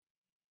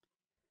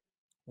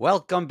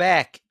Welcome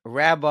back,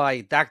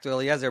 Rabbi Dr.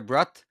 Eliezer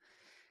Brut.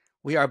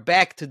 We are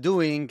back to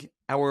doing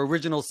our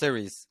original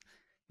series.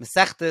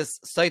 Maseches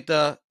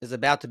Sotah is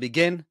about to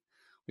begin.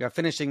 We are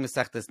finishing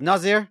Maseches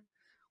Nazir.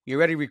 We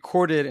already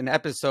recorded an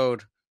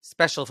episode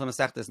special for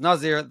Maseches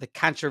Nazir, the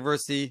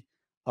controversy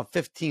of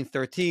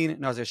 1513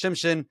 Nazir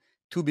Shimshon,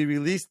 to be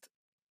released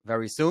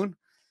very soon.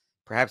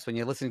 Perhaps when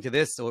you're listening to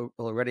this, it will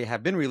already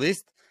have been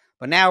released.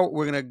 But now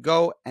we're going to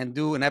go and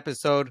do an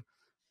episode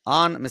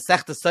on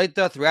Masechta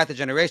Sotah throughout the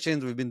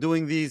generations. We've been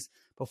doing these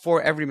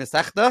before every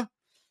Masechta,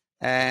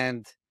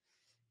 and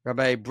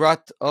Rabbi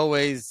Brut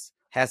always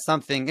has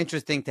something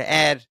interesting to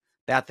add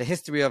about the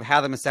history of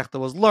how the Masechta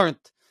was learned,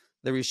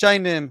 the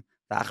Rishonim,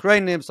 the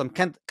Achronim, some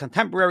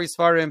contemporary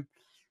Svarim,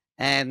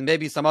 and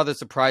maybe some other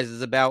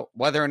surprises about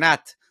whether or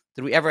not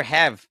did we ever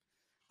have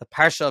the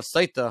Parsha of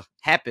Sotah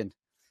happen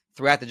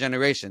throughout the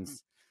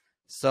generations.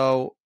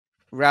 So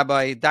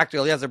Rabbi Dr.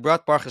 Eliezer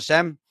Brut, Baruch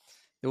Hashem,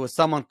 there was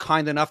someone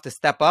kind enough to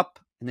step up,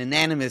 an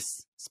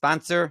anonymous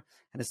sponsor,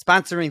 and is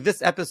sponsoring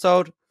this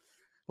episode.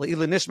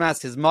 Le'ila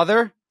Nishmas, his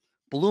mother,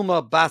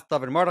 Bluma Bas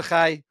David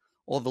Mordechai.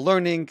 All the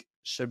learning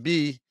should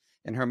be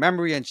in her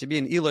memory and should be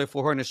an Eloi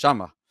for her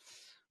neshama.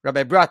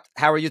 Rabbi Brut,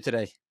 how are you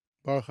today?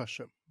 Baruch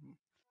Hashem.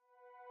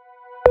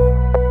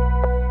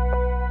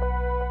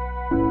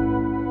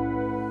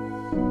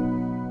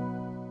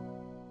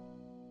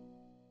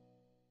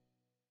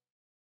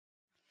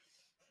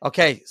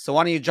 Okay, so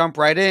why don't you jump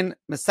right in?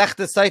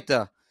 Masechta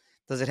Sotah.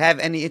 Does it have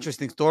any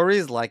interesting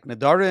stories like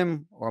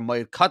Nadarim or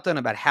Moed Katan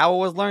about how it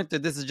was learned? Or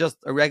this is just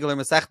a regular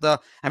Masechta?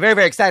 I'm very,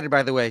 very excited,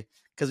 by the way,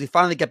 because we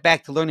finally get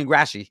back to learning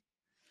Rashi.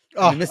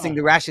 We're missing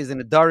the Rashis in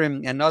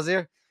Nadarim and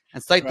Nazir,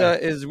 and Sotah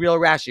is real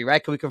Rashi,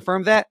 right? Can we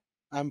confirm that?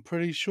 I'm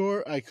pretty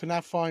sure. I could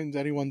not find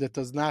anyone that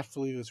does not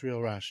believe it's real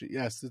Rashi.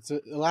 Yes, it's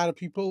a lot of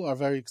people are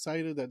very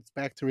excited that it's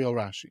back to real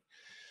Rashi.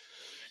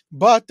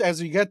 But as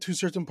we get to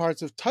certain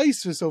parts of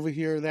Taisus over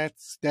here, that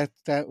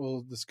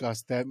we'll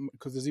discuss that,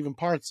 because there's even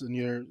parts in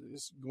your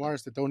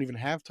Gemaras that don't even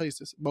have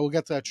Taisus. But we'll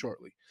get to that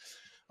shortly.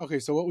 Okay,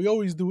 so what we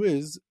always do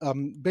is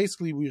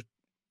basically we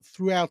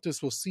throughout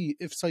this we'll see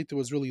if Sotah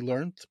was really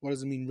learned. What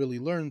does it mean really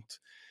learned?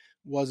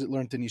 Was it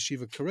learned in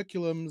yeshiva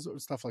curriculums or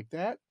stuff like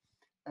that?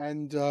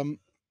 And through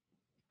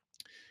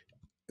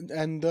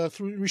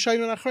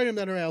Rishonim and Achronim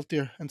that are out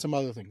there and some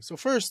other things. So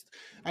first,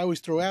 I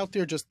always throw out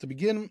there just to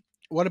begin.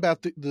 What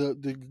about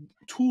the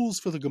tools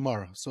for the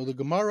Gemara? So the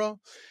Gemara,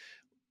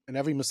 in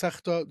every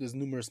Masechta, there's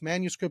numerous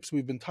manuscripts.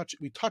 We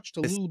touched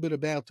a little bit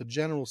about the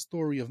general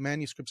story of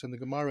manuscripts in the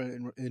Gemara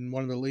in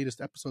one of the latest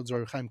episodes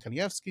of Chaim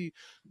Kanievsky,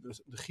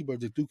 the Chibur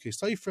de Duke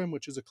Seifrim,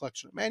 which is a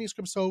collection of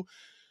manuscripts. So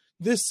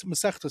this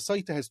Masechta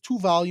Sotah has 2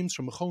 volumes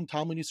from Mechon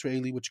Talmud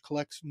Yisraeli, which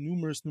collects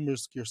numerous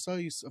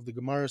girsais of the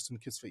Gemaras and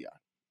Kisvei Yad.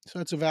 So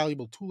that's a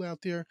valuable tool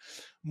out there.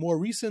 More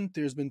recent,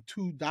 there's been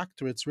 2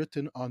 doctorates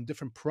written on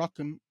different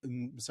parakim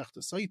in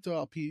Masechta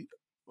Sotah,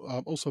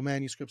 also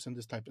manuscripts and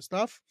this type of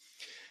stuff.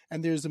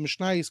 And there's a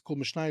Mishnayos called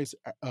Mishnayos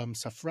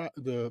Safra,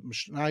 the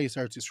Mishnayos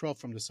Eretz Yisrael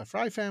from the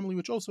Safrai family,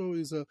 which also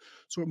is a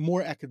sort of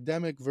more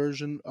academic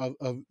version of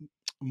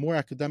more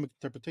academic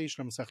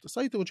interpretation of Masechta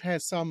Sotah, which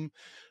has some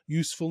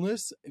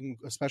usefulness, and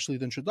especially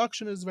the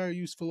introduction is very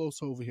useful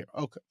also over here.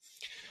 Okay.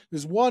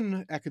 There's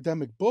one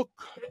academic book.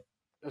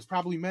 There's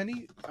probably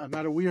many. I'm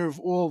not aware of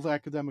all the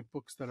academic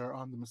books that are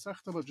on the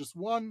Masechta, but just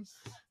one,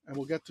 and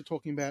we'll get to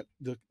talking about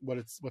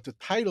what the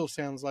title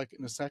sounds like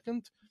in a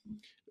second.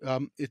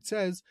 It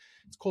says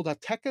it's called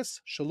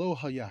Hatekes Shelo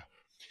Haya.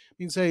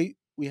 Means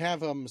we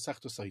have a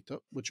Masechta Sotah,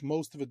 which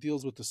most of it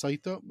deals with the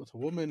Sotah, with a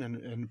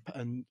woman,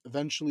 and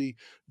eventually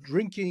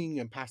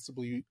drinking and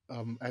possibly,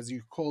 as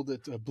you called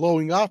it,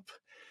 blowing up,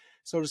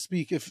 so to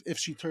speak. If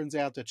she turns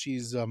out that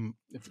she's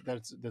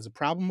there's a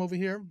problem over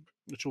here,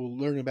 which we'll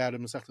learn about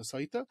in Masechta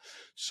Sotah.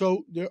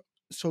 So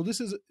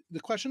this is the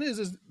question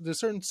is there's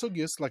certain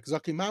sugyas like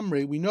Zaki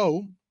Mamre, we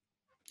know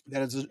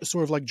that it's a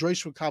sort of like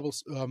Dreish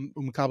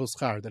Umkabel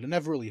Schar, that it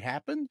never really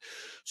happened.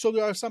 So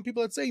there are some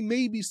people that say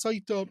maybe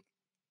Sotah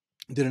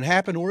didn't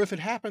happen, or if it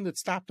happened, it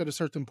stopped at a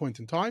certain point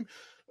in time,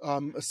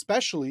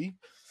 especially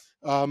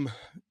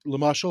Lamashal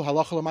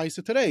Halacha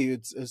L'Maisa today.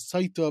 It's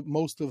Sotah,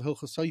 most of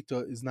Hilchos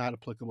Sotah is not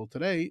applicable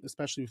today,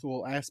 especially with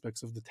all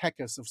aspects of the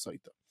tekes of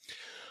Sotah.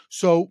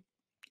 So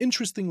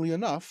interestingly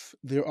enough,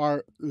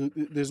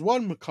 there's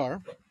one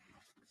makar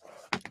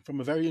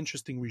from a very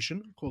interesting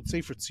Rishon called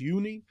Sefer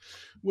Tziyuni,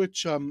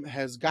 which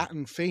has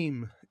gotten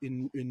fame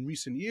in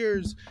recent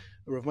years.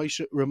 Rav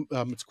Moshe,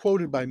 it's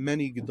quoted by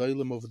many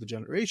Gedolim over the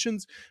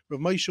generations. Rav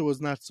Moshe was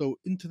not so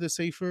into the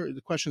Sefer.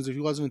 The question is if he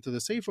wasn't into the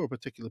Sefer or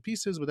particular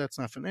pieces, but that's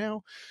not for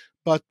now.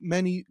 But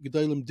many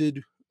Gedolim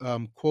did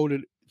quote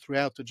it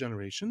throughout the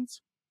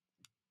generations.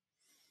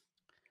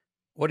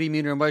 What do you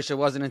mean Rav Moshe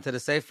wasn't into the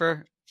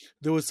Sefer?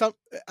 There was some,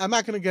 I'm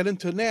not going to get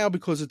into it now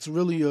because it's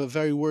really a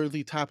very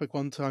worthy topic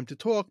one time to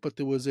talk, but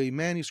there was a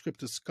manuscript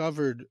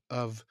discovered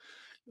of,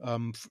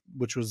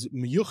 which was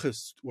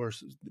miyuchis, or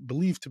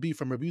believed to be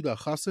from Rabbi Yehuda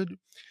Chassid,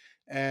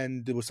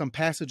 and there were some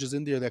passages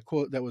in there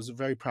that was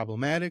very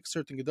problematic.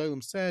 Certain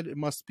Gedolim said it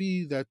must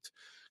be that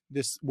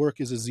this work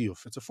is a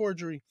ziyuf. It's a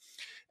forgery.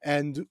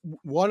 And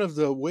one of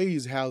the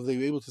ways how they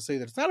were able to say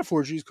that it's not a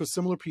forgery is because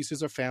similar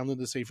pieces are found in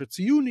the Sefer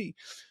Tziyuni.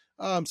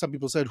 Some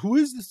people said, who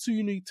is the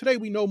Tziyuni? Today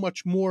we know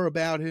much more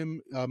about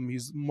him.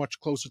 He's much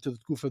closer to the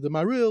Kufa de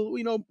Maril.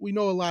 We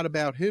know a lot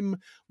about him.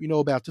 We know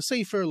about the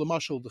Sefer,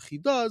 Lamashal, the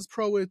Chidaz,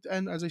 Pro it,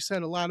 and as I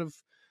said, a lot of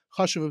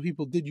Chashava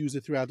people did use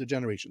it throughout the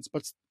generations.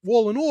 But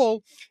all in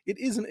all, it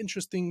is an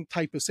interesting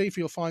type of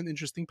Sefer. You'll find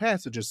interesting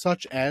passages,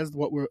 such as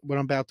what I'm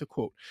about to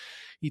quote.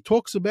 He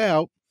talks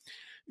about,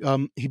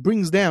 he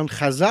brings down,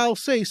 Chazal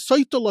say,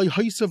 Sotah loy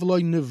haisav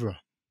loy nivra.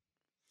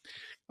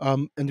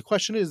 And the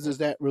question is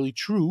that really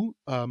true?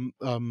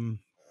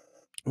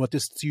 What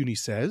this Tziyuni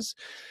says,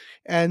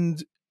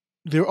 and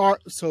there are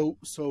so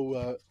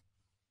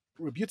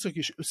Rabbi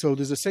Yitzchak, so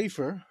there's a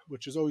sefer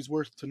which is always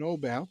worth to know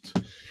about.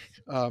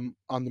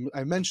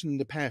 I mentioned in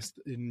the past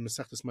in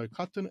Maseches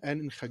Ma'ikatan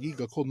and in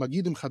Chagiga called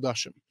Magidim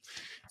Chadashim.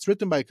 It's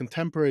written by a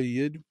contemporary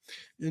Yid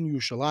in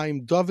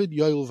Yerushalayim, David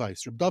Yoel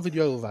Weiss. David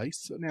Yoel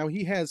Weiss. Now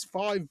he has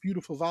 5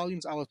 beautiful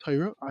volumes, Ala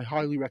Torah. I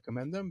highly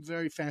recommend them.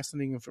 Very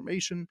fascinating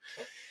information.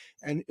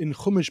 And in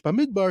Chumash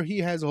Bamidbar, he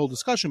has a whole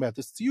discussion about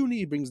this Tziyuni.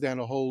 He brings down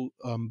a whole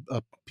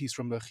a piece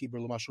from the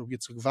Chibur L'Mashal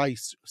Yitzchak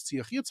Weiss,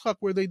 Siach Yitzchak,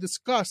 where they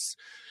discuss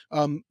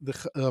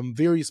the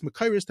various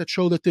Makairis that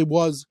show that there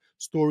was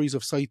stories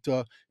of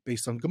Sotah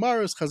based on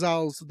Gemaras,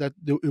 Chazals, that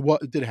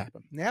it did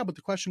happen. Now, but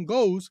the question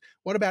goes,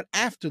 what about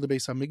after the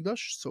Beis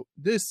HaMikdash? So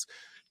this,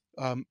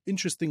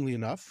 interestingly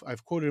enough,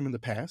 I've quoted him in the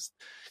past,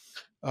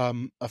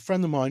 a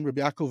friend of mine,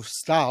 Rabbi Yaakov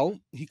Stahl,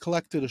 he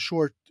collected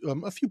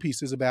a few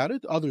pieces about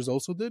it. Others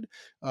also did.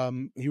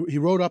 He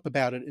wrote up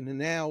about it, and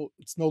now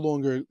it's no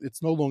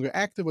longer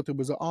active. But there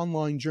was an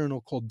online journal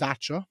called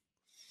Dacha,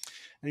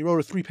 and he wrote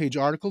a 3-page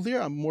article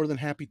there. I'm more than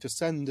happy to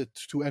send it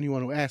to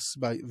anyone who asks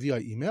via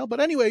email. But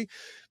anyway,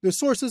 the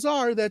sources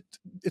are that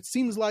it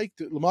seems like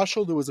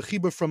Lamashal, there was a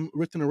chibur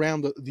written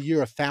around the year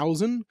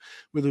 1000,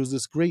 where there was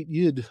this great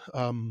yid.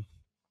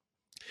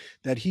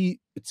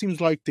 It seems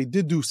like they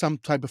did do some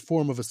type of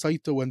form of a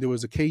Sotah when there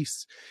was a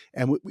case,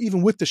 and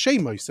even with the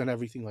Shemos and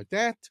everything like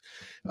that.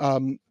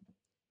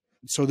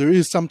 So there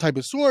is some type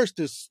of source.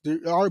 There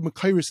are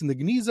Makairis in the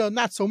Geniza,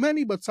 not so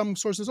many, but some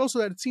sources also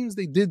that it seems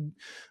they did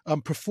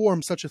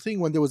perform such a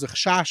thing when there was a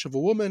chash of a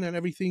woman and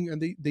everything,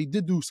 and they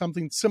did do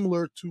something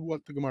similar to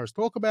what the Gemaras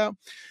talk about.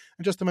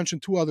 And just to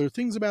mention 2 other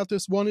things about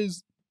this, one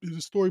is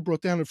a story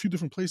brought down in a few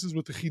different places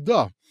with the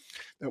Chidah.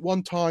 At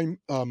one time,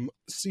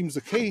 seems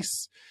the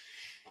case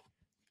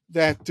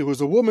that there was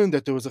a woman,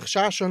 that there was a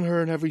chash on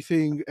her and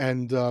everything,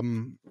 and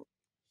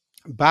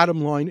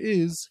bottom line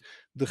is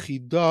the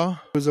Chidah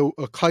was a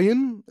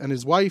Kayin and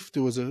his wife.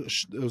 There was a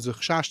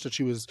chash that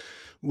she was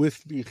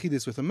with the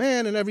Chidis with a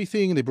man and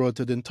everything, and they brought it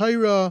to the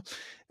Torah,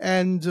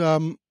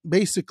 and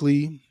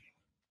basically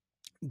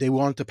they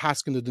wanted to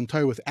paskin the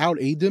Torah without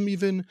Eidim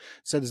even,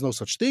 said there's no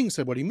such thing,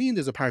 said what do you mean,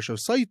 there's a Parsha of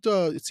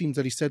Sotah. It seems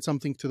that he said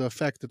something to the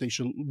effect that they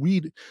should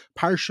read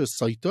Parsha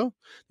Sotah.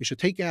 They should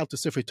take out the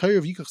Sefer Torah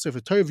of Yikach, Sefer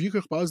Torah of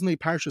Yikach, Ba'aznei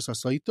Parsha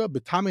Sotah,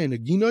 Betame and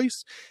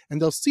Aginois,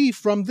 and they'll see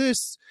from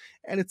this,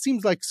 and it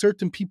seems like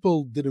certain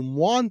people didn't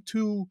want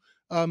to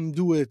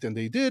do it, and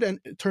they did, and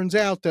it turns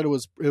out that it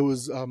was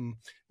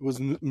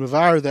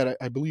Mavar that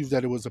I believe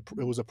that it was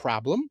a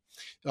problem.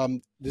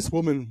 This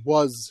woman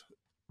was.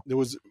 There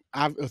was,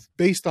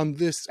 based on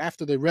this,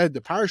 after they read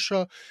the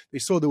parsha, they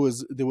saw there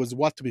was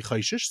what to be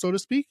chayshish, so to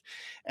speak.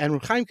 And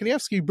Reb Chaim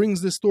Kanievsky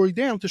brings this story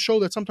down to show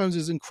that sometimes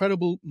there's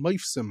incredible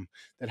meifsim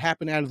that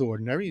happen out of the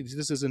ordinary.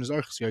 This is in his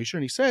Orchos Yosher,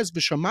 and he says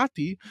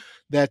Vishamati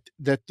that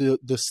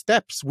the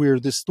steps where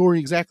this story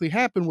exactly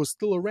happened was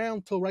still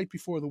around till right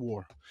before the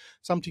war,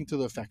 something to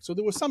the effect. So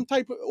there was some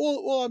type of,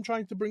 all I'm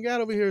trying to bring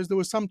out over here is there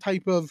are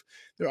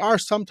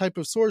some type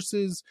of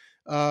sources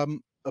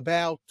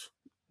about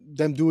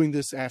them doing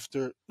this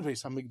after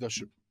Beis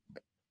HaMikdash,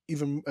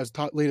 even as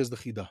late as the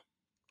Chidah.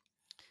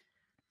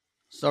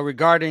 So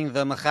regarding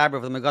the Mechaber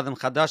of the Megadim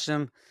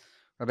Chadashim,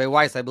 Rabbi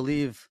Weiss, I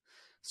believe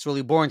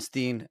Sruli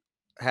Bornstein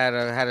has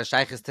a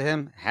shaykhis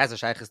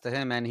to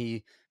him, and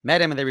he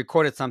met him, and they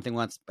recorded something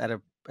once at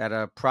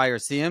a prior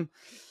siyum.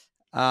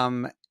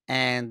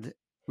 And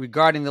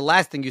regarding the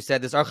last thing you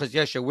said, this Orchos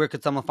Yosher, where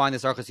could someone find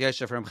this Orchos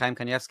Yosher from Chaim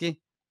Kanievsky?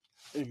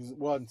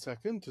 1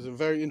 second.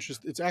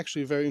 It's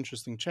actually a very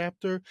interesting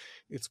chapter.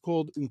 It's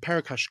called in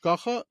Parak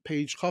Hashgacha,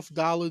 page Chaf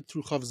Daled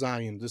through Chaf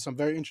Zayin. There's some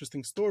very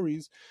interesting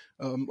stories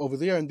over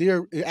there, and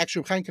there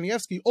actually Chaim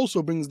Kanievsky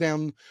also brings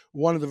down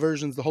one of the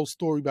versions, the whole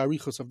story by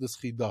Arichos of this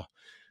Chidah,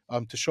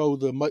 to show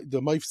the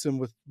meifsim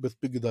with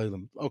big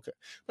gedolim. Okay,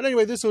 but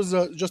anyway, this was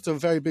just a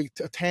very big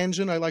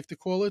tangent, I like to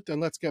call it, and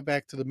let's get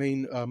back to the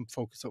main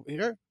focus over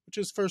here, which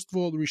is first of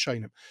all the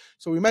Rishonim.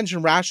 So we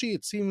mentioned Rashi.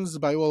 It seems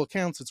by all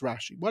accounts it's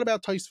Rashi. What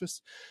about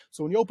Tosfos?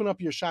 So when you open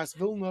up your Shas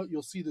Vilna,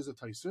 you'll see there's a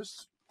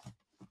Tosfos,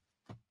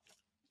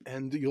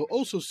 and you'll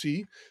also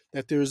see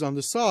that there's on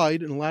the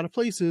side in a lot of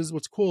places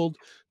what's called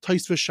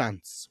Tosfos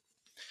Shantz.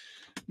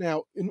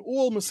 Now, in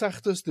all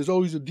Masechtas, there's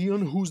always a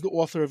dion who's the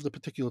author of the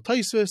particular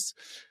Tosfos.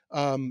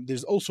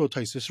 There's also a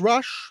Taisis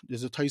Rush.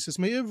 There's a Taisis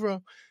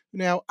Me'ivra.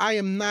 Now, I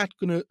am not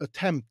going to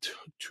attempt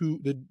to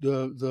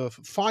the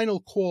final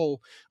call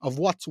of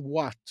what's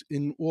what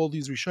in all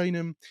these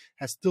Rishonim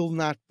has still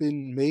not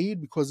been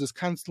made, because there's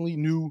constantly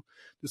new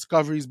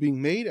discoveries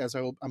being made, as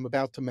I'm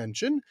about to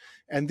mention.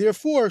 And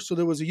therefore, so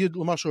there was a Yid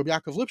Lamashal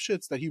Yaakov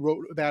Lipschitz that he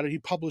wrote about it. He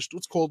published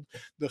what's called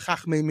the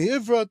Chachmei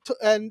Me'ivra,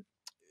 and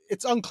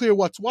it's unclear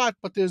what's what,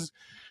 but there's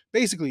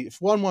basically, if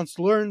one wants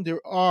to learn, there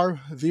are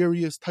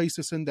various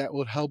Taisis that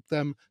will help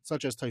them,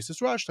 such as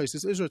Taisis Rush,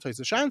 Taisis Israel,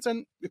 Taisis Shantz,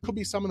 and it could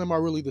be some of them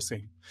are really the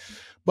same.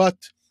 But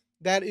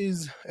that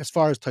is as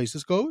far as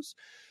Taisis goes.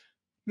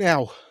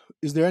 Now,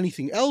 is there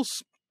anything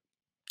else?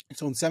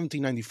 So in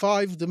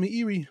 1795, the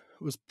Meiri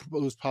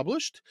was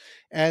published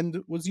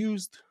and was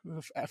used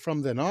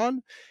from then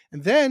on.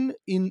 And then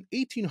in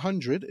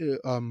 1800,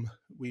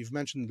 we've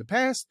mentioned in the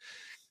past,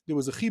 there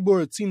was a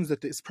chibur. It seems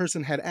that this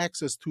person had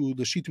access to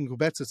the Shittim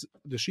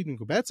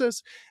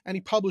Kubetzes, and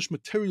he published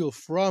material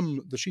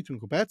from the Shittim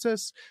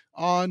Kubetzes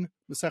on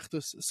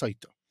Masechtes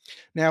Sotah.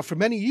 Now, for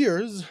many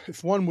years,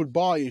 if one would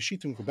buy a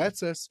Shittim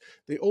Kubetzes,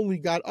 they only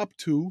got up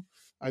to,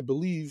 I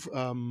believe,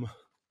 1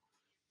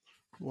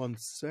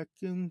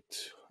 second,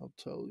 I'll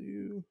tell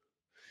you.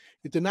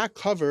 It did not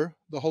cover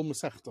the whole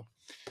Masechta.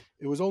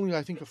 It was only,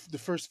 I think, the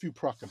first few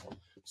prakim.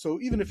 So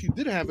even if you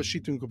did have a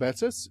Shittim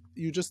Kubetzes,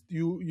 you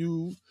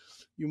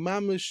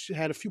mamish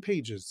had a few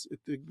pages,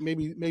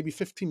 maybe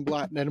 15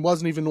 blot, and it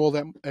wasn't even all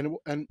that, and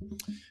it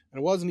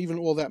wasn't even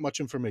all that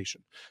much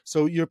information.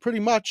 So you're pretty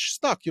much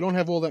stuck. You don't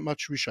have all that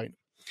much Rishonim.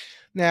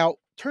 Now,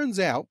 turns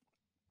out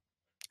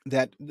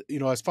that,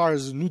 as far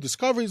as new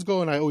discoveries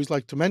go, and I always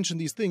like to mention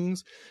these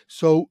things,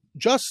 so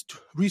just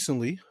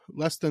recently,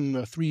 less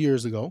than 3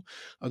 years ago,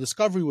 a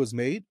discovery was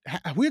made.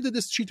 Where did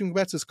this Shittim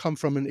Kubetzes come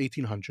from in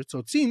 1800? So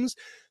it seems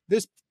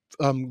this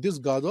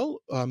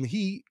gadol,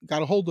 he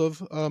got a hold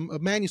of a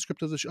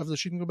manuscript of the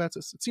Shittim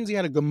Kubetzes. It seems he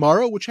had a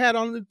Gemara which had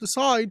on the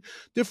side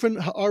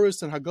different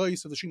ha'aris and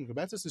hagais of the Shittim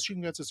Kubetzes. The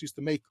Shittim Kubetzes used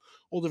to make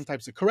all different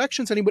types of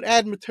corrections, and he would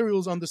add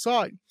materials on the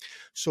side.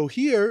 So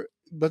here,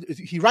 but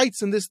he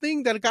writes in this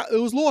thing that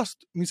it was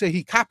lost. We say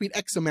he copied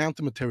X amount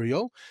of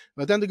material,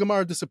 but then the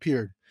Gemara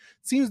disappeared.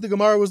 It seems the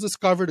Gemara was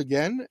discovered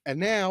again, and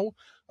now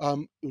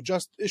it was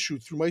just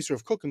issued through Meiser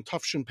of Cook and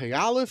Tafshin Pei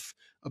Aleph,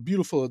 a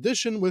beautiful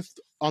edition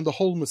on the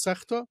whole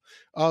Masechta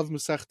of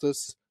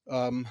Masechtas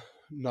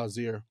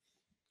Nazir.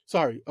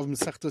 Sorry, of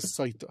Masechtas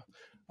Sotah.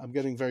 I'm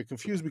getting very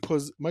confused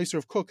because Meiser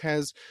of Cook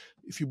has,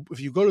 if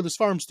you go to this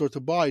farm store to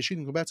buy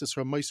Shittim Kubetzes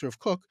from Meiser of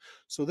Cook,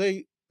 so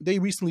they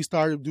recently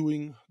started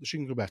doing the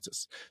Shittim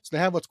Kubetzes. So they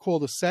have what's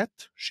called a set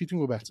Shittim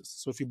Kubetzes.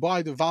 So if you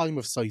buy the volume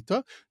of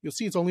Sotah, you'll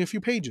see it's only a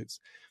few pages.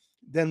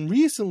 Then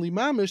recently,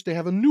 mamish, they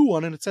have a new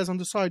one, and it says on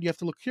the side, you have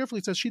to look carefully,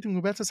 it says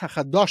Shittim Kubetzes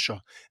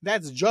HaChadasha.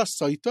 That's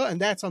just Sotah, and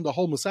that's on the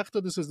whole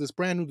Masechta. This is this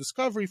brand new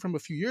discovery from a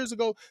few years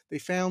ago. They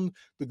found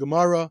the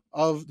Gemara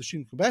of the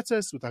Shittim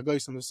Kubetzes with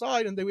Hagais on the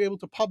side, and they were able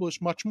to publish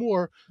much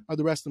more of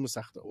the rest of the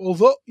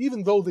Masechta.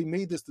 Even though they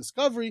made this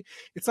discovery,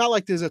 it's not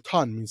like there's a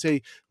ton. I mean,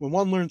 say, when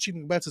one learns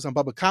Shittim Kubetzes on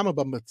Baba Kama,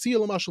 Baba Matzia,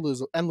 Lamashal,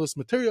 there's endless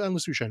material,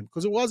 endless Rishonim,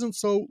 because it wasn't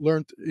so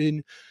learned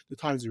in the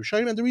times of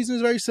Rishonim, and the reason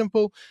is very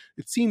simple.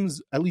 It seems,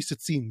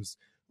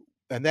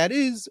 and that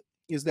is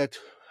that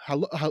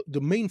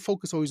the main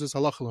focus always is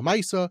halacha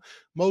l'maisa.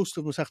 Most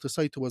of Masechta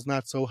Sotah was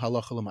not so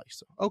halacha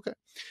l'maisa. Okay.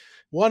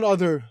 One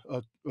other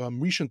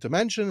rishon to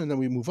mention, and then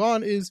we move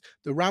on, is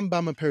the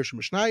Rambam and Perush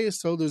Mishnayos.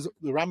 So the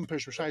Rambam and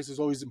Perush Mishnayos is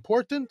always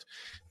important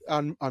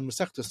on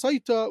Masechta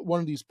Sotah.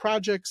 One of these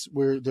projects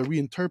where they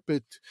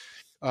reinterpret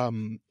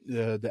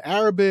the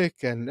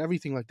Arabic and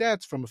everything like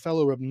that from a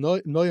fellow Reb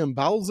Noam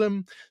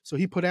Balzem. So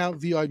he put out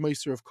V.I.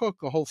 Meiser of Cook,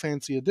 a whole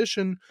fancy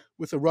edition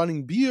with a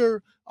running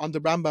beer on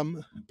the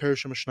Rambam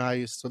Perush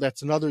Mishnayos. So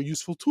that's another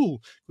useful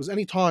tool, because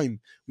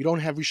anytime we don't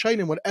have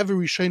Rishonim, whatever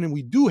Rishonim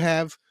we do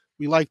have,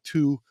 we like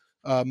to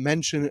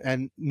mention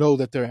and know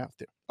that they're out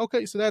there.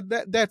 Okay, so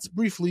that's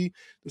briefly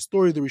the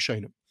story of the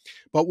Rishonim.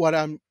 But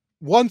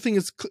one thing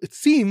is, it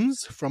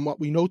seems, from what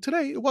we know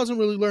today, it wasn't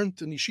really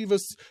learned in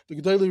yeshivas. The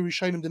Gedolei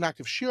Rishonim did not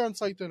give shir on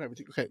Sotah and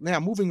everything. Okay,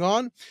 now moving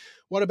on.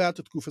 What about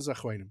the Tkufa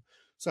Zachronim?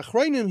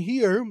 Zachronim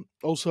here,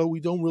 also, we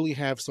don't really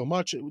have so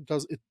much.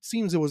 It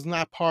seems it was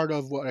not part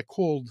of what I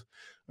called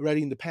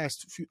already in the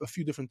past a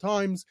few different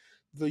times,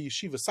 the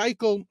yeshiva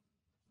cycle.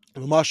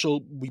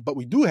 But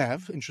we do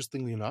have,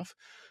 interestingly enough,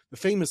 the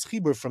famous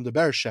chibur from the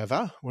Be'er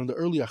Sheva, one of the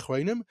early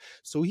Achronim.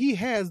 So he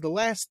has the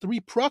last 3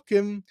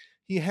 prakim,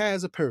 he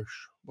has a perush.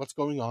 What's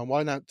going on?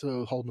 Why not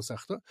hold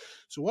Masechta?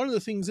 So one of the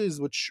things is,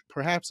 which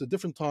perhaps a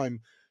different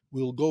time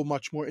we'll go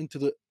much more into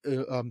the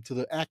to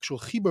the actual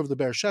chibur of the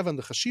Be'er Sheva and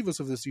the chashivas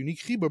of this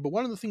unique chibur. But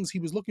one of the things he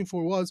was looking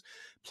for was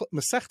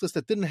Masechtas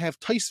that didn't have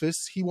taisvis.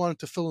 He wanted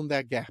to fill in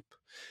that gap.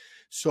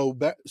 So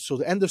the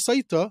end of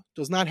Sotah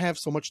does not have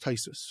so much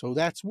taisis. So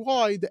that's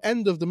why the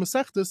end of the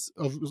Masechtas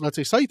of, let's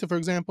say, Sotah, for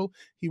example,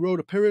 he wrote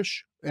a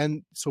pirush,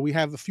 and so we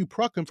have a few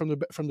prakim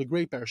from the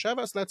great Be'er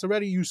Sheva. So that's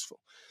already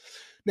useful.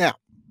 Now,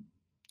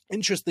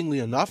 interestingly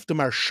enough, the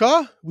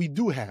Marsha we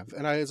do have,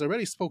 and as I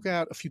already spoke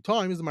out a few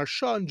times, the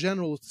Marsha in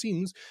general, it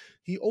seems,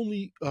 he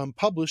only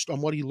published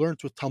on what he learned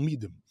with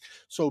Talmidim.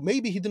 So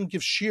maybe he didn't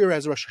give shir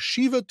as Rosh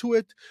Hashiva to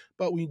it,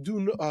 but we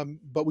do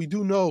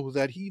know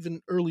that he,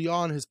 even early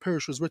on, his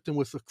parish was written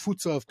with a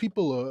kfutza of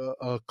people,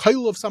 a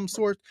kail of some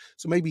sort.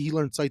 So maybe he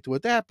learned Sotah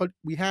with that. But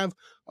we have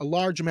a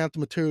large amount of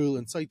material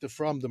in Sotah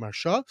from the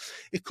Marsha.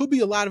 It could be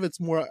a lot of it's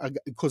more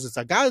because it's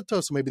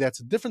Agadata, so maybe that's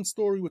a different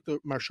story with the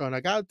Marsha and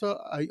Agadata.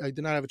 I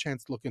did not have a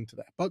chance to look into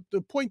that. But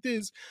the point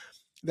is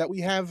that we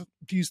have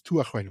these two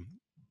achronim.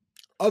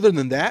 Other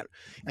than that,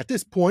 at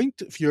this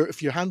point, if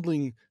you're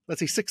handling, let's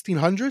say,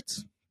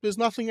 1600s, there's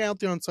nothing out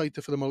there on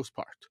Sotah for the most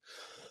part.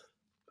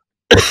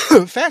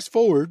 Fast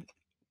forward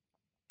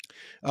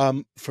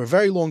for a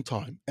very long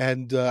time,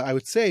 and I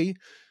would say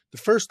the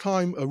first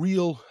time a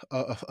real,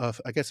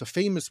 I guess, a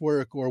famous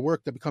work or a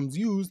work that becomes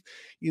used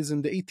is in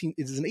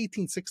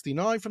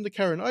 1869 from the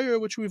Karen Ayer,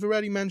 which we've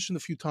already mentioned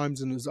a few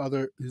times in his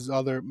other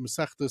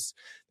Maseches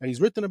that he's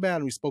written about,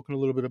 and we've spoken a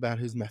little bit about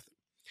his method.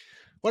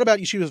 What about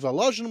Yeshivas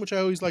Valazhin, which I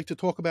always like to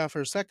talk about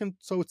for a second?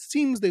 So it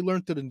seems they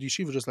learned it in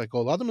Yeshiva, just like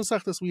all other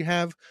Maseches. We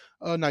have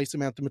a nice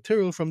amount of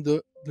material from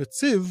the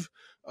Tziv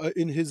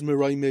in his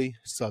Meraime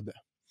Sotah.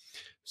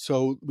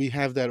 So we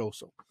have that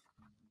also.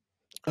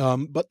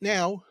 But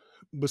now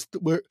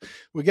we're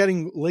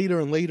getting later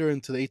and later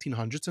into the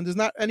 1800s, and there's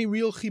not any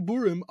real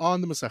chiburim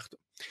on the Masechta.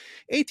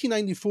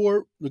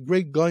 1894, the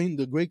great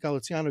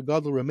Galiciano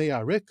Gadol Ramei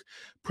Arik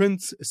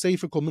prints a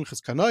sefer called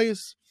Minchas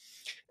Kanayis,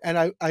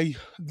 and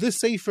this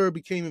sefer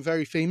became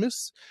very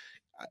famous.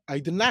 I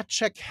did not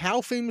check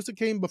how famous it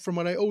became, but from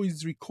what I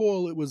always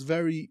recall, it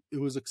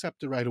was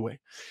accepted right away.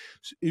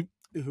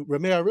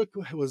 Ramei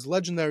Arik was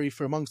legendary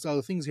for, amongst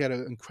other things, he had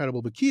an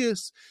incredible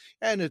Bekias,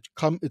 and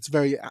it's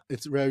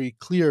very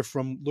clear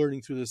from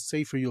learning through this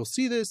sefer. You'll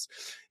see this.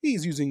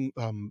 He's using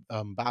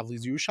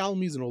Bavli's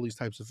Yerushalmis and all these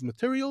types of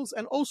materials,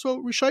 and also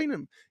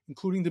Rishainim,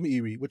 including the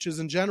Meiri, which is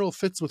in general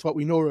fits with what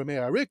we know Ramei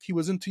Arik. He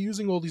was into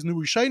using all these new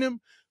Rishainim,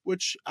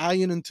 which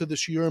ayin into the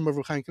Shiurim of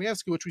Ruchaim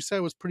Kanievsky, which we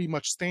said was pretty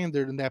much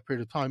standard in that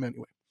period of time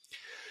anyway.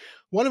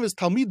 One of his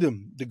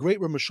Talmidim, the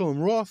great Rav Shalom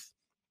Roth,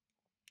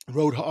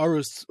 wrote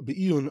Ha'aris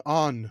Be'iyun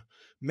on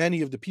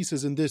many of the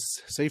pieces in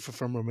this sefer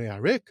from Ramei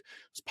Arik.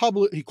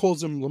 He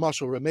calls him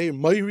Lamashal Ramei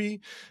Meiri.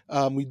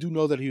 We do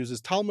know that he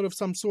uses Talmud of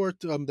some sort.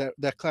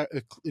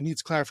 It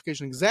needs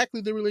clarification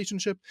exactly the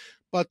relationship,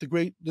 but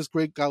this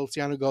great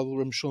Galiciano Gadol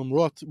Rav Shalom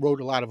Roth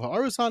wrote a lot of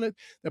Ha'aris on it.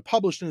 They're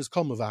published in his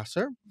Kol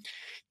Mavaser.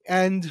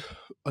 And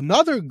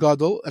another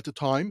Gadol at the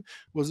time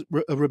was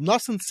Reb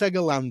Nosson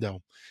Segel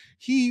Landau.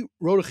 He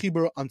wrote a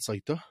chibur on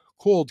Sotah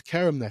called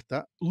Kerem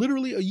Neta,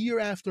 literally a year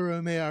after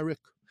Ramei Arik.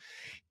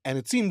 And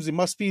it seems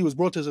he was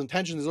brought to his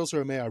attention as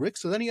also Ramei Arik,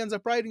 so then he ends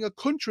up writing a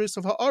kuntris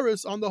of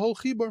Ha'aris on the whole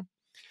chibur.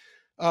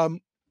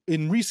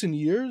 In recent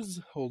years,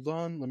 hold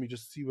on, let me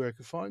just see where I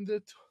can find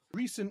it.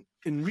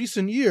 In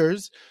recent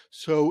years,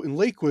 so in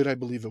Lakewood, I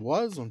believe it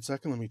was, 1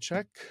 second, let me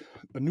check.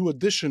 A new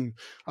edition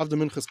of the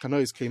Minchas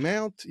Kanais came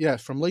out,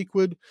 from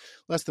Lakewood,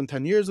 less than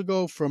 10 years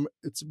ago.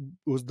 It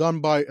was done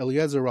by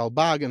Eliezer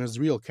Ralbag and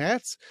Israel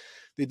Katz.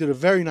 They did a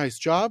very nice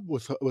job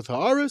with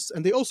Ha'aris,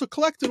 and they also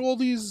collected all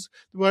these,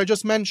 what I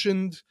just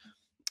mentioned,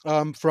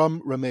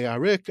 from Ramei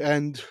Arik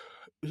and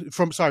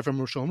from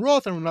Rosh Shalom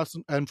Roth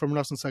and from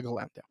Nosson Segel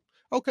Landau.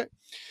 Okay,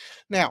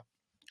 now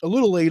a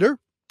little later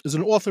is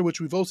an author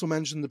which we've also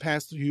mentioned in the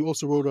past. He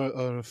also wrote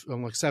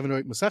like 7 or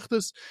 8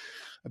 Masechtas.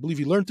 I believe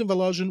he learned in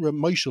Valazhin, Reb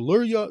Moshe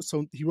Luria.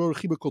 So he wrote a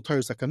chibur called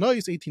Toras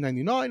HaKanais,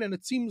 1899, and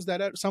it seems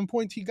that at some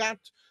point he got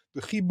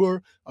the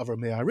chibur of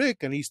Ramei Arik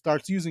and he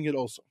starts using it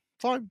also.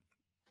 Fine.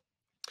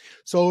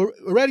 So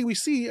already we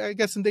see, I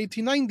guess in the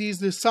 1890s,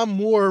 there's some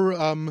more,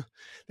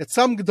 that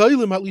some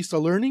Gedolim at least are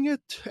learning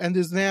it, and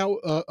there's now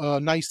a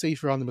nice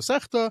sefer on the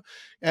Masechta,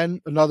 and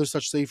another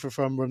such sefer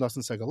from Rav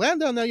Nosson Segel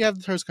Landau, and now you have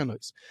the Toras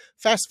HaKanais.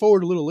 Fast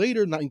forward a little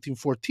later,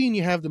 1914,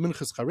 you have the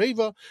Minchas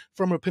Chareva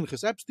from Rav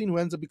Pinchas Epstein, who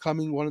ends up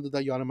becoming one of the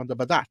Dayanim on the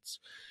Badatz.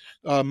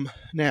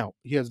 Now,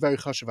 he has very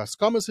chashav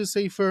askamas, his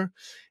sefer,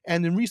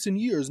 and in recent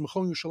years,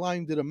 Mechon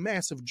Yerushalayim did a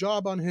massive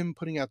job on him,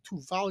 putting out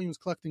 2 volumes,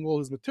 collecting all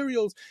his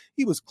materials.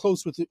 He was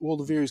close with all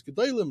the various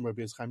Gedolim,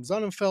 Rabbi Chaim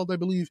Sonnenfeld, I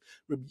believe,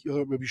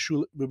 Rabbi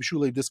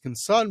Shulei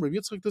Diskin's son, Rabbi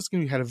Yitzchak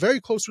Diskin. He had a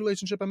very close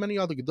relationship, and many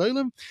other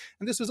Gedolim,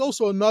 and this is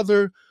also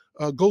another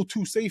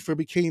go-to sefer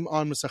became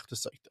on Masechta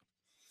Sotah.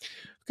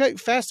 Okay,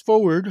 fast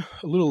forward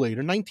a little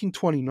later,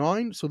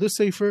 1929. So this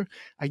sefer,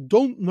 I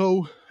don't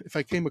know if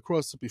I came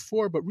across it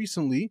before, but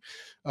recently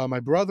my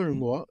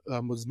brother-in-law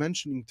was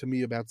mentioning to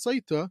me about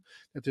Sotah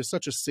that there's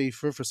such a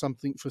sefer for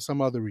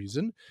some other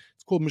reason.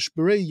 It's called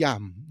Mishberei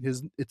Yam.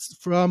 It's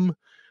from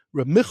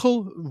Reb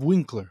Michal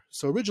Winkler.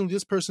 So originally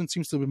this person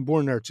seems to have been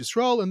born in Eretz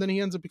Yisrael, and then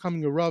he ends up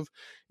becoming a Rav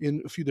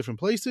in a few different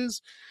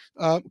places.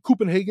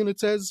 Copenhagen, it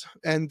says,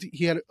 and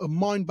he had a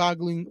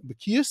mind-boggling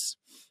Bekias.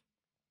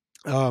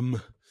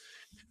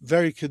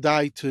 Very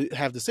kedai to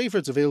have the sefer.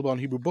 It's available on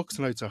Hebrew Books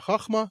and Eitzah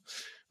Chachma.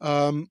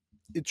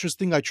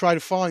 Interesting, I try to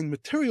find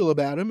material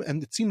about him,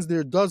 and it seems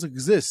there does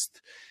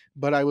exist,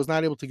 but I was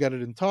not able to get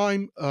it in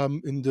time.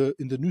 In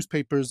the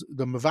newspapers,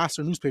 the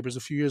Mavaser newspapers a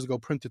few years ago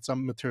printed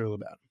some material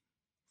about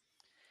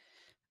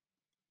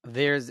him.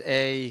 there's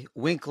a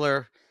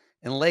Winkler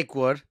in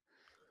Lakewood,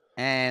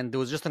 and there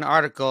was just an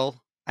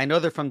article. I know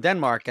they're from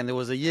Denmark, and there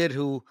was a Yid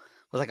who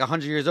was like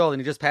 100 years old,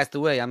 and he just passed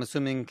away. I'm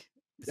assuming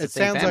it's the It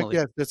same sounds like,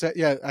 family. yes,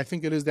 yeah. I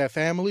think it is that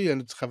family,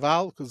 and it's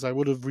Chaval because I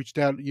would have reached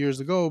out years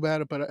ago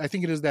about it, but I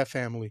think it is that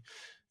family.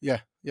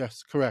 Yeah,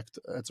 yes, correct.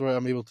 That's what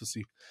I'm able to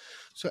see.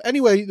 So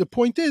anyway, the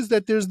point is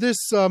that there's this.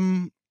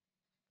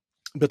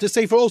 But the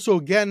Sefer also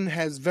again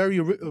has very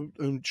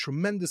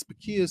tremendous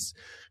Bekias.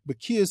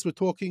 Bekias, we're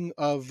talking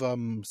of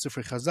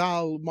Sefer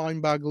Chazal,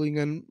 mind-boggling,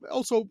 and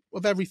also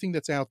of everything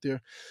that's out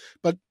there.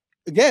 But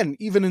again,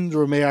 even in the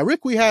Ramei Arik,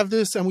 we have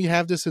this, and we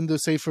have this in the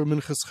Sefer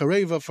Minchas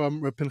Chareva from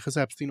Reb Pinchas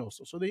Epstein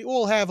also. So they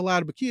all have a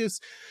lot of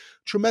Bekias,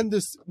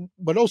 tremendous,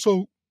 but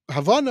also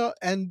Havana,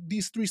 and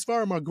these three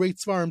Svarim are great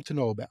Svarim to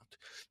know about.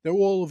 They're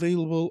all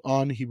available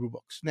on Hebrew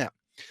books. Now,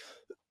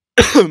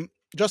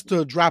 just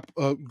to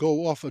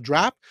go off a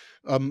drop,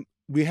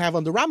 we have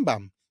on the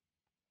Rambam.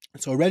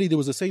 So already there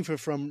was a sefer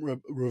from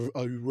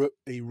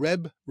a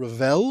Reb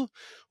Ravel,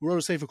 who wrote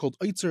a sefer called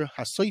Eitzer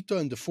HaSotah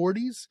in the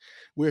 40s,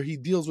 where he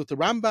deals with the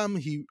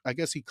Rambam. I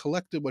guess he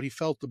collected what he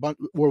felt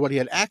or what he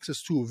had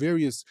access to,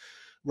 various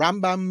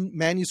Rambam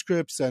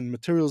manuscripts and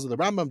materials of the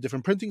Rambam,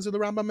 different printings of the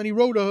Rambam, and he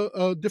wrote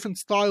a different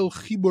style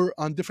chibur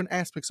on different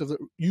aspects of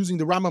using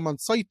the Rambam on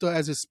Sotah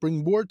as his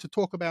springboard to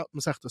talk about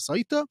Masechta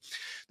Sotah.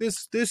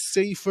 This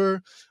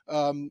sefer,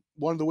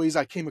 one of the ways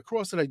I came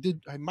across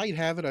it, I might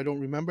have it, I don't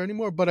remember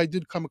anymore, but I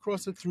did come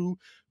across it through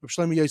Reb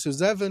Shlomo Yosef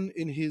Zevin.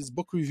 In his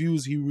book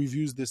reviews, he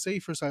reviews this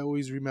sefer, so I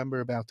always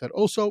remember about that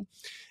also.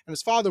 And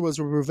his father was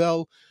a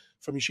Ravel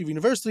from Yeshiva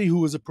University, who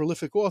was a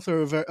prolific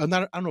author, I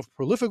don't know if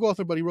prolific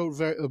author, but he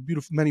wrote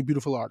many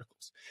beautiful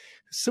articles.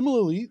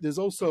 Similarly, there's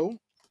also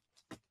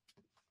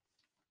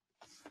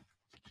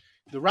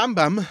the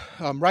Rambam,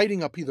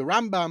 writing up the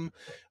Rambam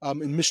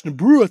in Mishnah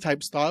Berurah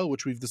type style,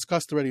 which we've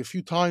discussed already a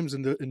few times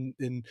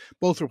in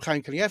both Reb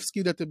Chaim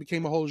Kanievsky, that there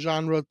became a whole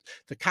genre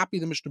to copy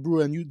the Mishnah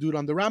Berurah, and you do it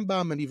on the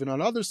Rambam and even on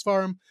other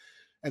Svarim.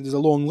 And there's a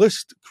long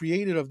list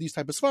created of these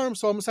type of svarim.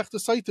 So on Masechta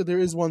Sotah, there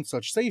is one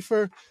such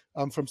sefer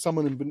from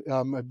someone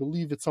in, I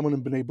believe it's someone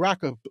in Bnei Brak,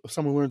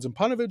 someone who learns in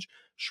Panovich,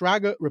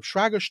 Reb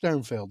Shraga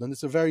Sternfeld. And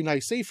it's a very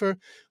nice sefer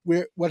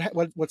where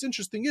what's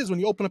interesting is when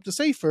you open up the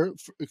sefer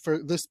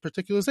for this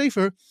particular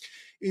sefer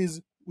is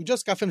we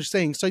just got finished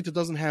saying Sotah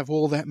doesn't have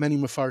all that many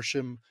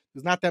Mefarshim.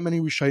 There's not that many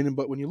Rishonim,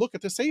 but when you look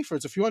at the sefer,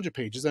 it's a few hundred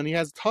pages, and he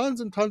has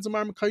tons and tons of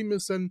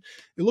Marmakaimis, and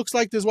it looks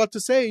like there's what to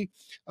say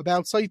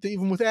about Sotah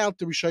even without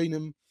the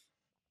Rishonim.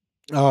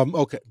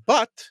 Okay,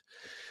 but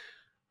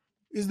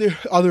is there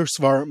other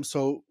svarim?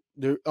 So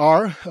there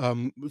are.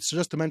 So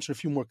just to mention a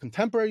few more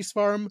contemporary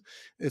svarim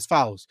as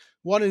follows.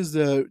 One is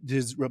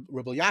there's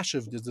Rebbe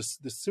Yashiv. There's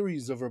this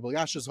series of Rebbe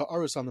Yashiv's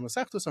Ha'aros on the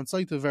Masechtas on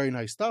Sotah, very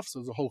nice stuff. So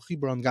there's a whole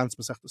chibur on Gans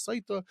Masechta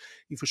Sotah.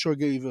 He for sure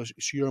gave a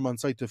shiurim on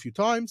Sotah a few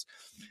times.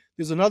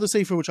 There's another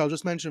sefer which I'll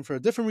just mention for a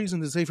different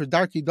reason. There's a sefer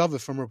Darkei Dava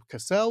from Reb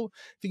Kassel.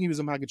 I think he was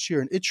a Maggid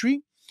Shir in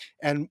Itri.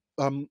 And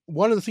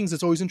one of the things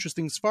that's always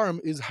interesting in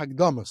Sfarim is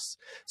Hagdamas.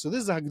 So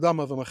this is a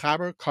Hagdama of a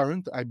Mechaber,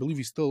 current. I believe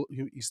he's still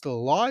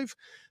alive.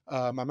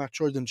 I'm not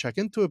sure, I didn't check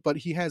into it, but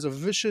he has a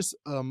vicious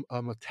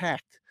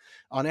attack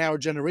on our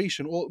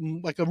generation,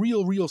 like a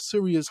real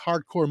serious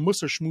hardcore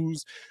Musar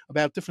shmooze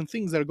about different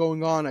things that are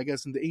going on, I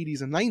guess, in the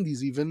 80s and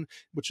 90s even,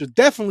 which should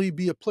definitely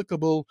be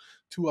applicable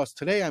to us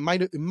today. It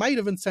might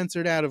have been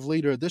censored out of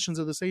later editions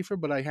of the Sefer,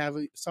 but I have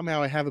a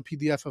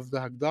PDF of the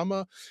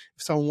Hagdama.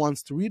 If someone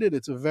wants to read it,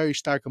 it's a very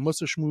stark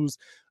Musar shmooze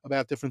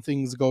about different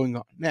things going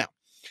on. Now,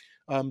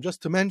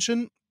 just to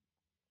mention,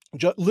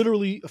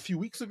 literally a few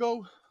weeks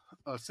ago,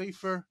 a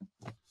Sefer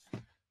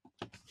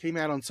came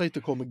out on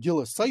Sotah called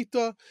Megillah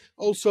Sotah.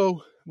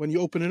 Also, when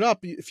you open it up,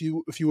 if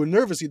you were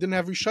nervous, you didn't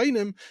have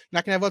Rishonim,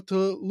 not gonna have what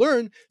to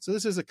learn. So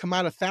this is a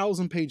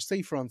 1,000-page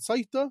sefer on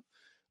Sotah.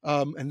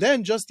 And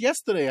then just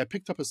yesterday, I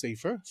picked up a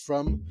sefer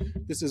from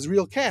this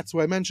Israel Katz,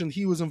 who I mentioned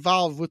he was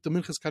involved with the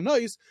Minchas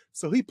Kanois.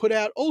 So he put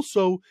out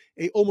also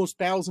a almost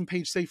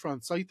 1,000-page sefer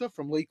on Sotah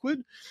from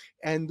Lakewood.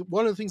 And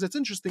one of the things that's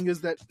interesting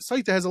is that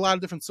Sotah has a lot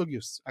of different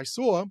sugyos. I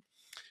saw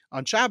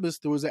on Shabbos,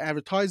 there was an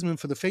advertisement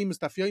for the famous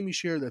Daf Yomi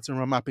shir that's in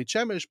Ramat Beit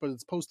Shemesh, but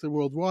it's posted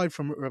worldwide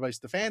from Rabbi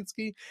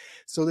Stefanski.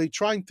 So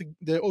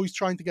they're always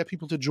trying to get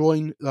people to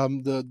join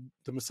the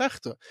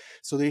Masechta.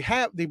 So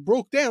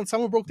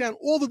someone broke down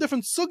all the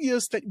different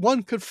sugyas that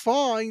one could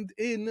find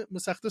in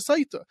Masechta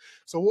Sotah.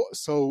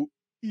 So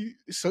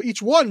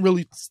each one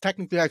really,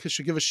 technically, I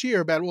should give a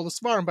shir about all the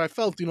svarim, but I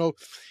felt,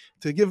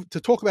 to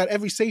talk about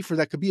every sefer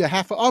that could be a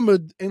half a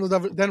amud,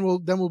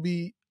 then will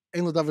be.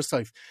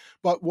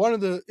 But one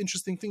of the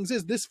interesting things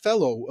is this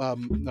fellow,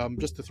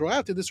 just to throw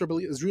out there, this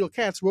Israel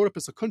Katz wrote up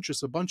as a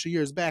kuntrus a bunch of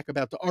years back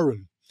about the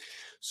Aron.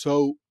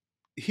 So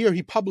here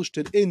he published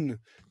it in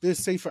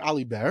this Sefer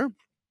Ali Ber.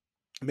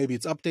 Maybe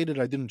it's updated.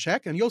 I didn't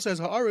check. And he also has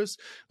ha'aris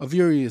of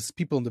various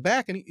people in the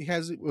back, and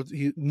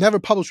he never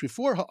published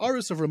before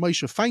ha'aris of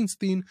Ramesha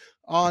Feinstein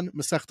on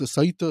Masechta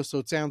Sotah. So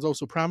it sounds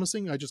also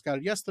promising. I just got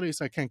it yesterday,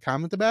 so I can't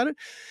comment about it.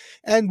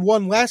 And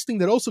one last thing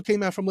that also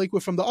came out from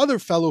Lakewood from the other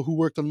fellow who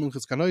worked on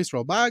Minchas Kanois,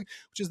 Ralbag,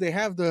 which is they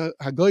have the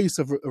Hagais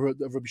of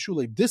Rabbi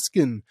Shulei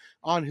Diskin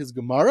on his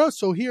Gemara.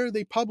 So here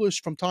they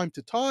publish from time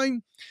to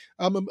time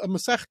a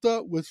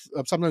Masechta with,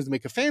 sometimes they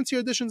make a fancier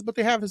editions, but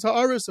they have his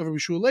Ha'aris of Rabbi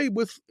Shulei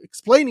with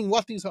explaining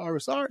what these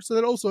Ha'aris are. So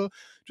that also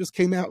just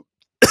came out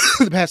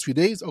the past few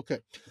days. Okay.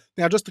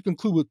 Now, just to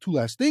conclude with two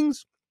last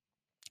things.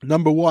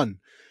 Number one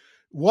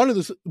of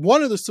the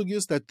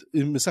sugyas that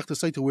in Masechta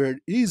Sotah where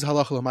it is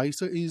halacha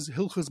l'maisa is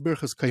hilchas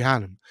birchas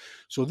kayanim.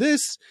 So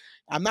this,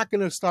 I'm not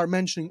going to start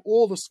mentioning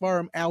all the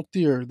svarim out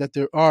there that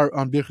there are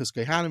on birchas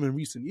kayanim in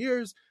recent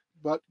years,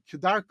 but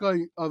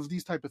kedarkai of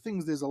these type of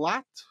things, there's a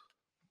lot.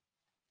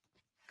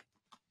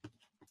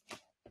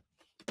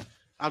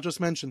 I'll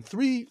just mention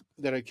three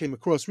that I came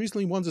across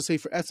recently. One's a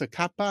sefer Esa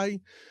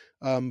Kapai,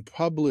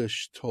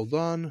 published. Hold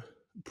on.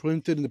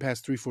 Printed in the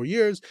past 3-4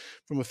 years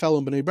from a fellow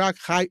in Bnei Brak,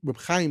 Reb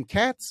Chaim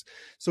Katz.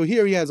 So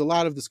here he has a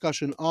lot of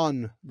discussion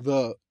on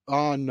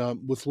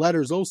with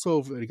letters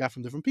also that he got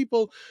from different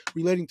people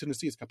relating to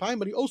Nesias Kapayim,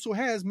 but he also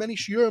has many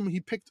shiurim.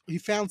 He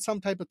found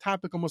some type of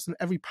topic almost in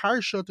every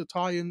parsha to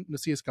tie in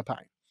Nesias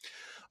Kapayim.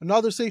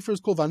 Another sefer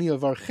is called Vania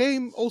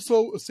Varchem,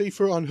 also a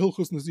sefer on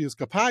Hilchos Nesias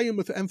Kapayim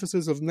with the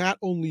emphasis of not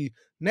only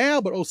now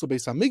but also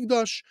Beis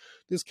Hamikdash.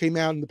 This came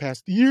out in the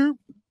past year.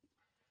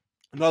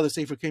 Another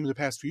sefer came in the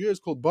past few years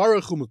called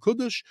Baruch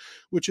Umekudash,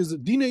 which is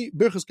Dine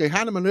Birchas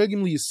Kehanim and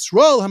Regim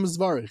Yisrael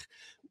Hamizvarich.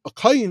 A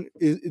Kayin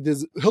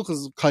is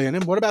Hilchas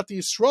Kayanim. What about the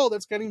Yisrael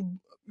that's getting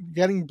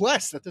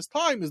blessed at this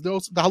time? Is the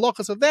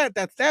halachas of that?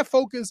 That's that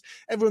focus.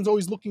 Everyone's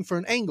always looking for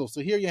an angle.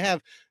 So here you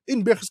have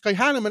in Birchas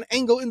Kehanim an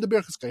angle in the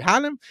Birchas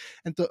Kehanim.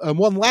 And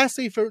one last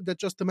sefer that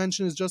just to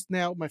mention is just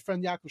now my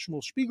friend Yaakov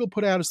Shmuel Spiegel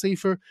put out a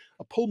sefer,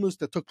 a pulmus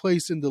that took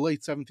place in the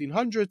late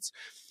 1700s.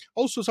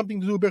 Also something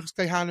to do with Birchas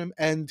Kehanim,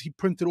 and he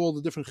printed all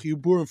the different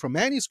chiyuburim from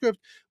manuscript,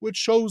 which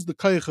shows the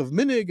kayach of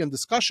minig and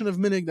discussion of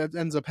minig that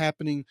ends up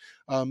happening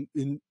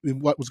in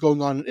what was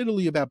going on in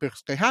Italy about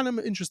Birchas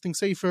Kehanim. Interesting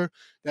sefer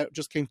that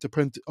just came to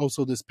print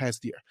also this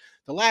past year.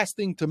 The last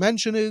thing to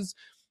mention is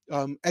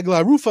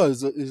Egla Rufa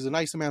is a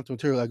nice amount of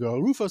material, Egla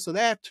Rufa, so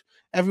that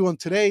everyone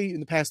today in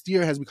the past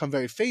year has become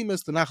very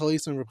famous. The Nachal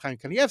Eson and Reb Chaim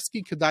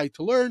Kanievsky, Kedai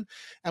to learn,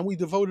 and we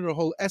devoted a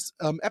whole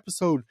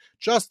episode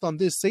just on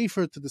this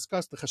sefer to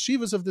discuss the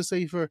chashivas of the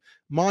sefer,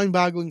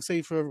 mind-boggling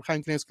sefer, Reb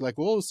Chaim Kanievsky, like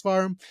all the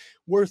svarim,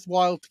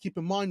 worthwhile to keep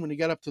in mind when you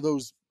get up to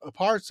those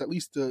parts. At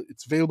least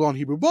it's available on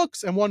Hebrew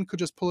books, and one could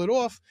just pull it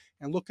off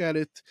and look at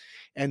it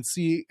and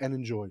see and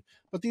enjoy.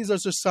 But these are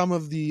just some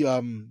of the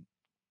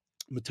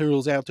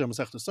materials out there on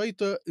Masechta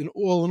Sotah. In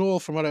all,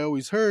 from what I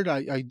always heard,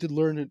 I did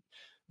learn it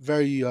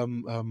very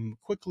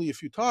quickly a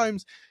few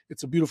times.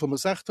 It's a beautiful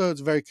Masechta.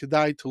 It's very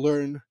kedai to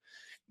learn,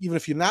 even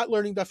if you're not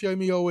learning Daf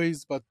Yomi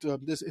always. But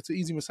it's an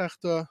easy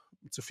Masechta.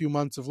 It's a few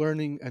months of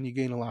learning, and you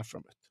gain a lot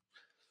from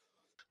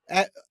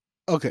it.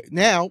 Okay,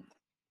 now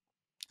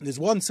there's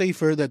one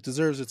sefer that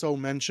deserves its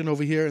own mention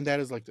over here, and that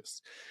is like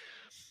this.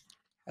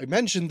 I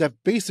mentioned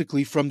that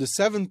basically from the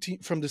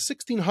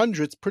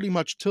 1600s pretty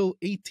much till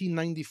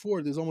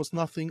 1894, there's almost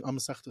nothing on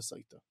Masechta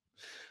Sotah.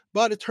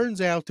 But it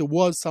turns out there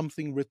was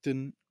something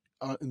written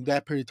in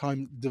that period of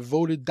time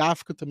devoted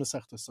dafka to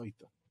Masechta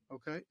Sotah.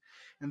 Okay?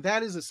 And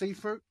that is a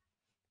sefer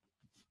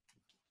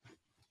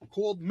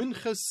called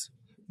Minchas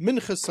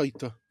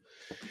Sotah.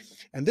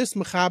 And this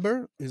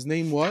mechaber, his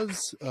name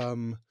was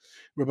Rabbi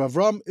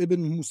Avram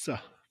ibn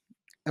Musa.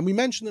 And we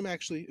mentioned him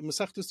actually in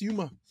Masechtas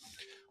Yuma.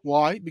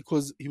 Why?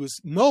 Because he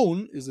was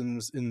known is in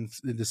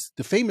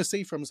the famous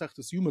sefer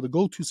Masechtas Yuma, the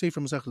go-to sefer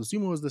Masechtas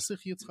Yuma was the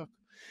Sich Yitzchak,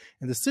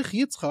 and the Sich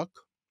Yitzchak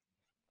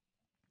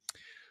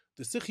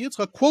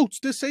quotes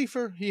this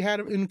sefer. He had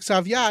in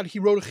Ksav Yad. He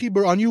wrote a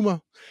chibur on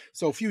Yuma.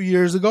 So a few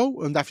years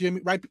ago, and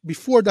right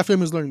before Daf Yomi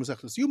was learning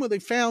Masechtas Yuma, they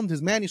found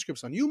his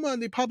manuscripts on Yuma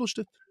and they published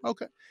it.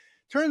 Okay.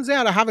 Turns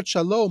out, Ahavat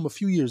Shalom a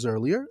few years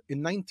earlier,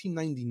 in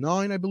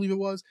 1999, I believe it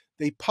was,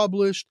 they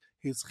published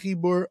his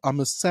chibur on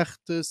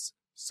Masechtas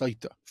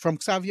Sotah from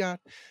Ksav Yad.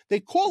 They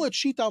call it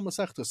Shita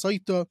Masechta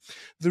Sotah.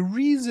 The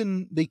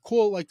reason they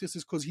call it like this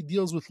is because he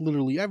deals with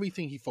literally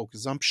everything. He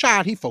focuses on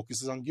Pshat, he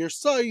focuses on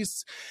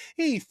Gersais,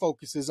 he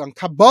focuses on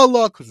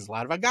Kabbalah, because there's a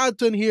lot of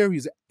Agadta in here.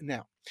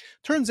 Now,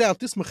 turns out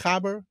this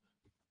Mechaber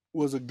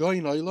was a guy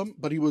in Olam,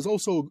 but he was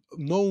also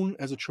known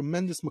as a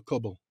tremendous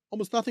Makabal.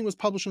 Almost nothing was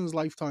published in his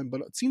lifetime,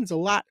 but it seems a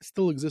lot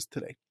still exists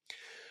today.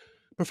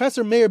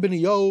 Professor Meir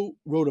Ben-Yo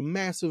wrote a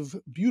massive,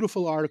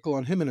 beautiful article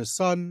on him and his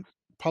son,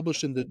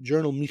 published in the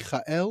journal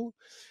Michael,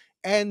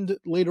 and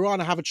later on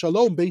Ahavat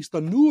Shalom, based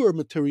on newer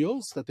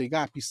materials that they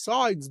got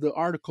besides the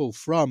article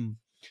from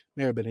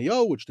Meir Ben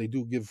Ayo, which they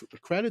do give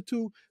credit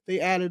to, they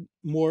added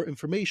more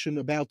information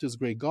about this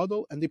great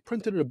gadol, and they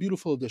printed a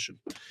beautiful edition.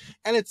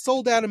 And it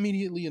sold out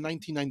immediately in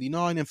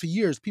 1999, and for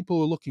years people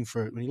were looking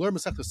for it. When you learn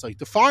Masechta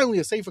Sotah, finally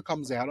a sefer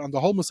comes out on the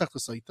whole Masechta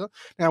Sotah.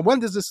 Now, when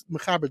does this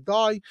Mechaber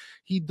die?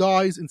 He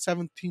dies in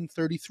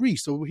 1733.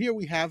 So here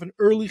we have an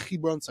early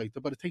Chibur on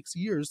Sotah, but it takes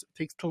years. It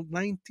takes till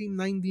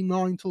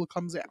 1999 till it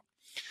comes out.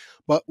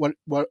 But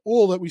what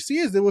all that we see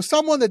is there was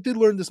someone that did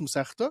learn this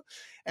Masechta,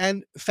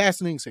 and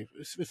fascinating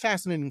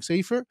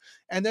sefer.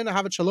 And then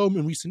Havat Shalom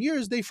in recent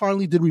years, they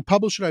finally did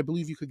republish it. I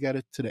believe you could get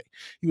it today.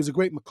 He was a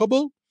great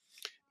Makubal.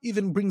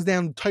 Even brings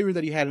down Torah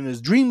that he had in his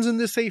dreams in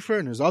this sefer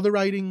and his other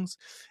writings,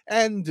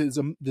 and there's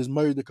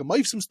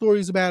some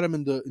stories about him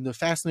in the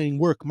fascinating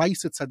work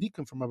Maseches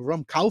Tzadikim from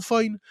Avram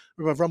Kalfein.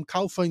 Avram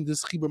Kalfein,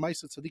 this Chibur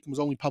Maseches Tzadikim was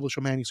only published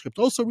a manuscript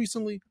also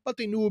recently, but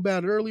they knew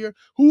about it earlier.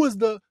 Who was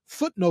the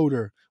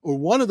footnoter or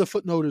one of the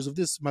footnoters of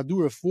this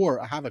Madura for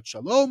Ahavat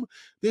Shalom?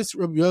 This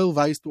Rabbi Yoel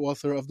Weiss, the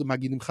author of the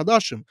Magidim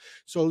Chadashim.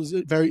 So it was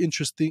very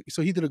interesting.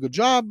 So he did a good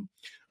job.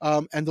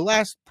 And the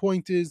last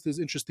point is there's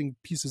interesting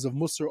pieces of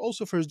Musar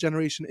also for his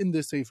generation in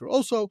this sefer.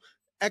 Also,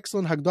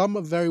 excellent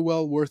Hagdama, very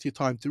well worth your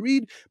time to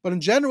read. But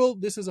in general,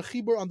 this is a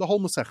chibur on the whole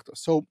Masechta.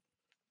 So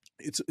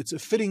it's a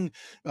fitting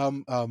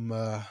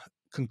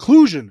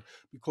conclusion,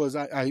 because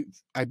I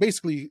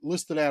basically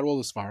listed out all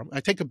this farm. I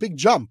take a big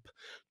jump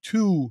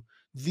to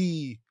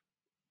the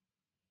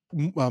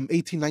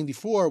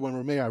 1894 when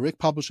Ramey Arik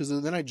publishes it,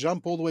 and then I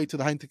jump all the way to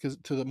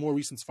the more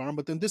recent farm.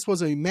 But then this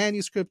was a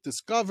manuscript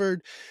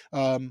discovered.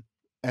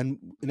 And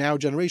in our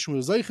generation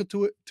was zeicha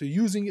to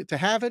using it, to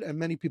have it, and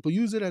many people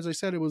use it. As I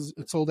said,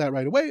 it sold out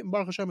right away. And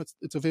Baruch Hashem,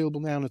 it's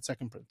available now in its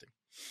second printing.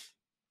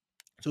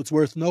 So it's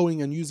worth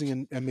knowing and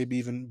using and maybe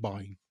even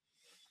buying.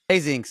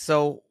 Amazing.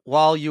 So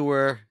while you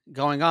were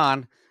going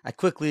on, I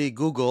quickly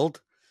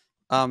Googled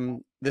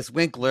this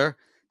Winkler,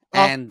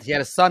 and he had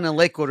a son in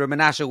Lakewood,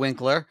 Menashe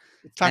Winkler,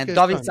 and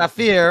David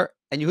Safir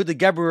and Yehuda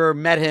Geberer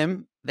met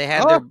him. They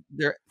had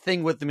their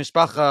thing with the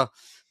Mishpacha,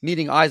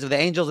 meeting Eyes of the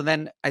Angels. And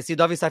then I see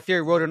David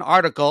Safir wrote an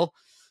article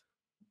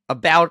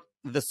about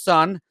the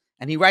son,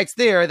 and he writes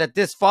there that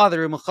this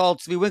father, Michal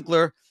Tzvi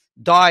Winkler,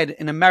 died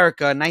in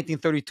America in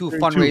 1932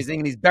 fundraising,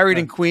 and he's buried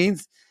in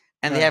Queens.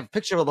 And they have a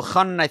picture of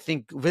Chanan, I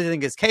think,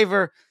 visiting his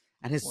caver,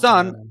 and his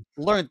son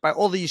learned by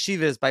all the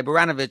yeshivas, by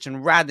Baranovich and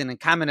Radin and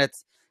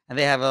Kamenetz, and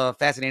they have a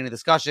fascinating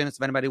discussion. So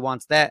if anybody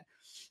wants that,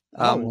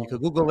 you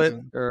could Google it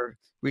or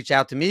reach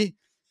out to me.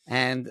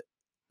 And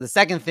the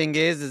second thing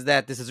is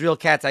that this is Real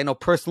Cats I know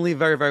personally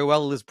very, very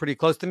well. He lives pretty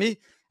close to me.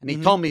 And he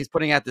told me he's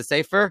putting out the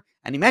sefer.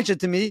 And he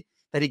mentioned to me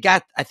that he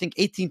got, I think,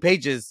 18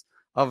 pages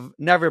of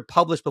never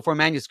published before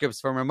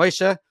manuscripts from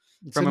Ramosha,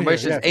 from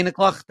Ramosha's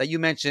Einiklach that you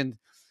mentioned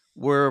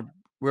were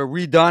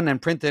redone and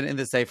printed in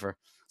the sefer.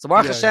 So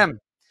Baruch Hashem.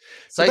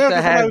 So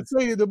I would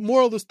say the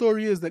moral of the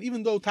story is that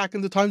even though back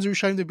in the times of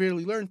Rishonim they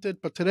barely learned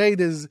it, but today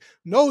there's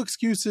no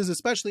excuses,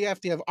 especially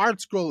after you have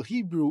Art Scroll,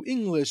 Hebrew,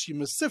 English, you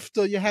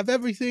Masifta, you have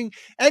everything,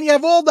 and you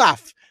have all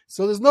daf.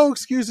 So there's no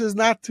excuses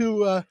not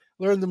to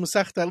learn the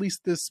Masechta, at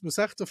least this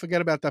Masechta, forget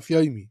about Daf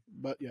Yomi.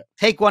 But yeah.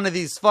 Take one of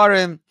these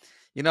Sfarim,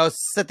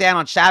 sit down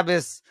on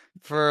Shabbos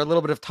for a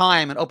little bit of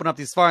time and open up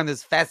these Sfarim.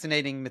 There's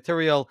fascinating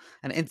material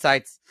and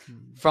insights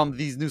from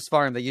these new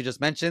Sfarim that you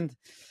just mentioned.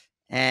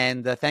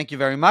 And thank you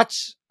very much,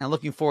 and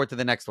looking forward to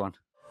the next one.